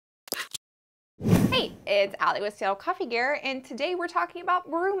Hey, it's Allie with Seattle Coffee Gear, and today we're talking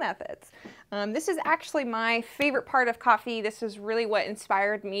about brew methods. This is actually my favorite part of coffee. This is really what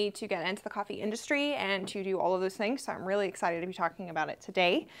inspired me to get into the coffee industry and to do all of those things, so I'm really excited to be talking about it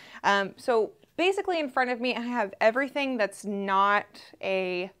today. So basically in front of me I have everything that's not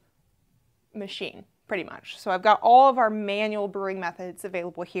a machine, pretty much. So I've got all of our manual brewing methods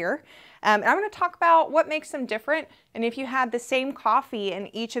available here. And I'm going to talk about what makes them different, and if you had the same coffee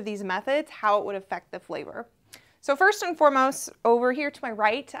in each of these methods, how it would affect the flavor. So first and foremost, over here to my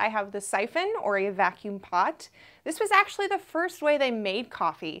right, I have the siphon or a vacuum pot. This was actually the first way they made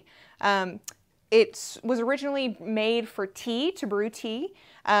coffee. It was originally made for tea, to brew tea,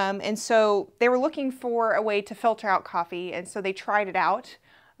 and so they were looking for a way to filter out coffee, and so they tried it out.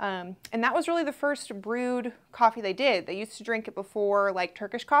 And that was really the first brewed coffee they did. They used to drink it before, like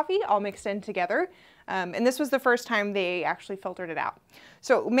Turkish coffee, all mixed in together. And this was the first time they actually filtered it out.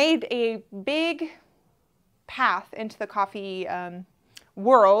 So it made a big path into the coffee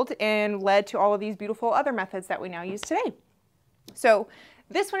world and led to all of these beautiful other methods that we now use today. So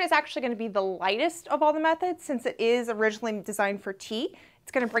this one is actually going to be the lightest of all the methods since it is originally designed for tea.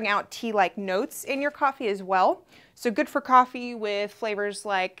 It's going to bring out tea-like notes in your coffee as well. So good for coffee with flavors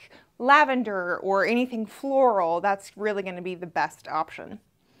like lavender or anything floral. That's really going to be the best option.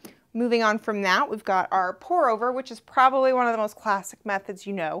 Moving on from that, we've got our pour over, which is probably one of the most classic methods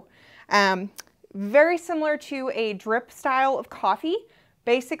you know. Very similar to a drip style of coffee.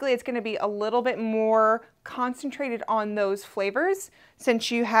 Basically, it's going to be a little bit more concentrated on those flavors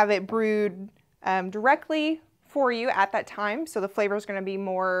since you have it brewed directly for you at that time. So the flavor is going to be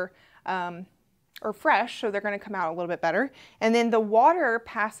more or fresh, so they're going to come out a little bit better. And then the water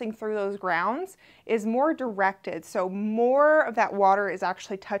passing through those grounds is more directed. So more of that water is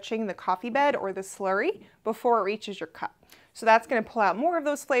actually touching the coffee bed or the slurry before it reaches your cup. So that's going to pull out more of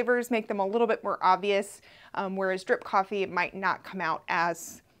those flavors, make them a little bit more obvious, whereas drip coffee, it might not come out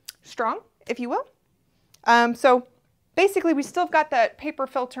as strong, if you will. So basically we still have got that paper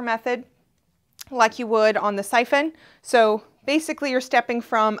filter method like you would on the siphon. So basically you're stepping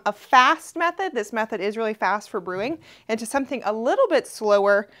from a fast method, this method is really fast for brewing, into something a little bit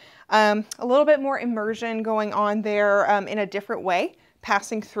slower, a little bit more immersion going on there in a different way,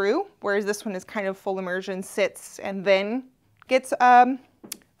 passing through, whereas this one is kind of full immersion, sits and then gets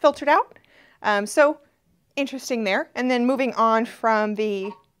filtered out. So interesting there. And then moving on from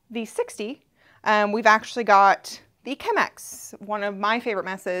the V60, we've actually got the Chemex, one of my favorite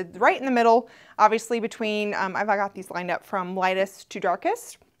methods, right in the middle, obviously between, I've got these lined up from lightest to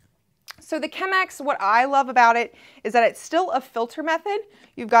darkest. So the Chemex, what I love about it is that it's still a filter method.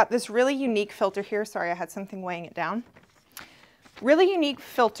 You've got this really unique filter here. Sorry, I had something weighing it down. Really unique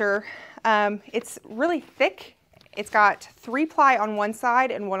filter. It's really thick. It's got 3-ply on one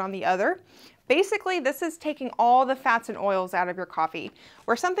side and 1 on the other. Basically, this is taking all the fats and oils out of your coffee.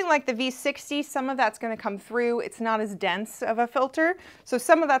 Where something like the V60, some of that's going to come through. It's not as dense of a filter, so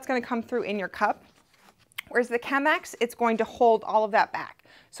some of that's going to come through in your cup. Whereas the Chemex, it's going to hold all of that back.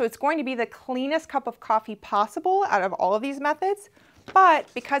 So it's going to be the cleanest cup of coffee possible out of all of these methods. But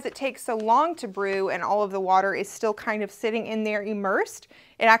because it takes so long to brew and all of the water is still kind of sitting in there immersed,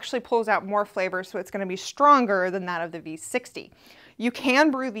 it actually pulls out more flavor, so it's going to be stronger than that of the V60. You can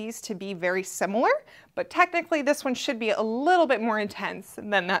brew these to be very similar, but technically this one should be a little bit more intense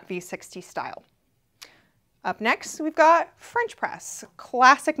than that V60 style. Up next, we've got French press.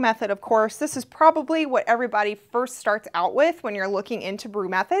 Classic method, of course. This is probably what everybody first starts out with when you're looking into brew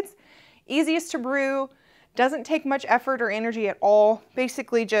methods. Easiest to brew, doesn't take much effort or energy at all.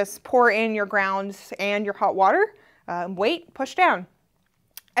 Basically just pour in your grounds and your hot water, wait, push down.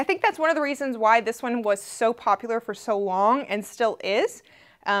 I think that's one of the reasons why this one was so popular for so long and still is.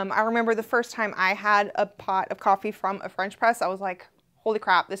 I remember the first time I had a pot of coffee from a French press, I was like, holy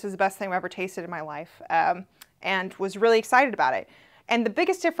crap, this is the best thing I've ever tasted in my life, and was really excited about it. And the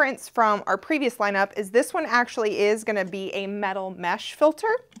biggest difference from our previous lineup is this one actually is going to be a metal mesh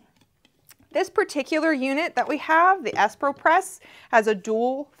filter. This particular unit that we have, the Espro press, has a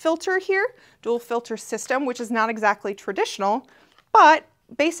dual filter here, dual filter system, which is not exactly traditional, but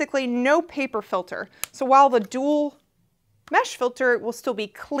basically no paper filter. So while the dual mesh filter will still be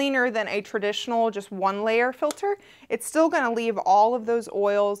cleaner than a traditional just 1-layer filter, it's still going to leave all of those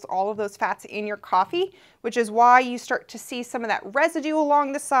oils, all of those fats in your coffee, which is why you start to see some of that residue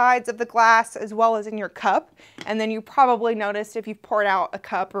along the sides of the glass as well as in your cup. And then you probably noticed if you've poured out a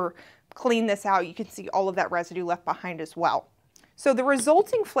cup or cleaned this out, you can see all of that residue left behind as well. So the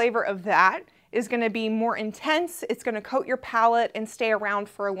resulting flavor of that is going to be more intense. It's going to coat your palate and stay around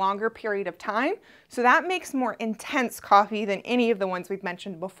for a longer period of time. So that makes more intense coffee than any of the ones we've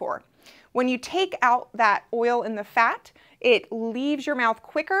mentioned before. When you take out that oil and the fat, it leaves your mouth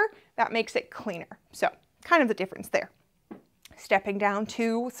quicker. That makes it cleaner. So kind of the difference there. Stepping down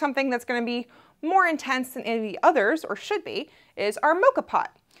to something that's going to be more intense than any of the others, or should be, is our mocha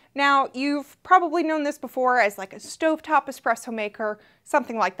pot. Now, you've probably known this before as like a stovetop espresso maker,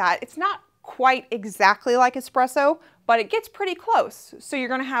 something like that. It's not quite exactly like espresso, but it gets pretty close. So you're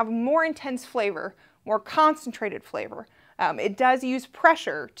going to have more intense flavor, more concentrated flavor. It does use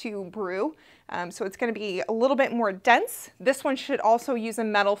pressure to brew, so it's going to be a little bit more dense. This one should also use a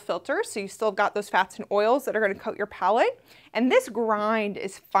metal filter, so you still got those fats and oils that are going to coat your palate. And this grind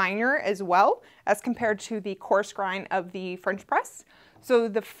is finer as well as compared to the coarse grind of the French press. So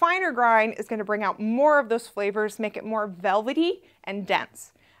the finer grind is going to bring out more of those flavors, make it more velvety and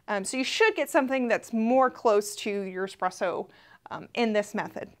dense. So you should get something that's more close to your espresso in this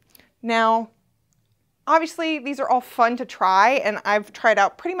method. Now, obviously, these are all fun to try, and I've tried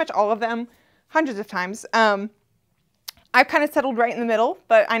out pretty much all of them hundreds of times. I've kind of settled right in the middle,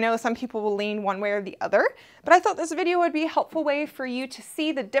 but I know some people will lean one way or the other. But I thought this video would be a helpful way for you to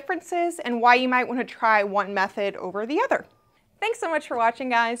see the differences and why you might want to try one method over the other. Thanks so much for watching,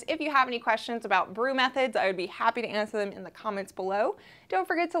 guys. If you have any questions about brew methods, I would be happy to answer them in the comments below. Don't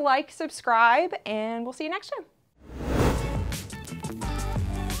forget to like, subscribe, and we'll see you next time.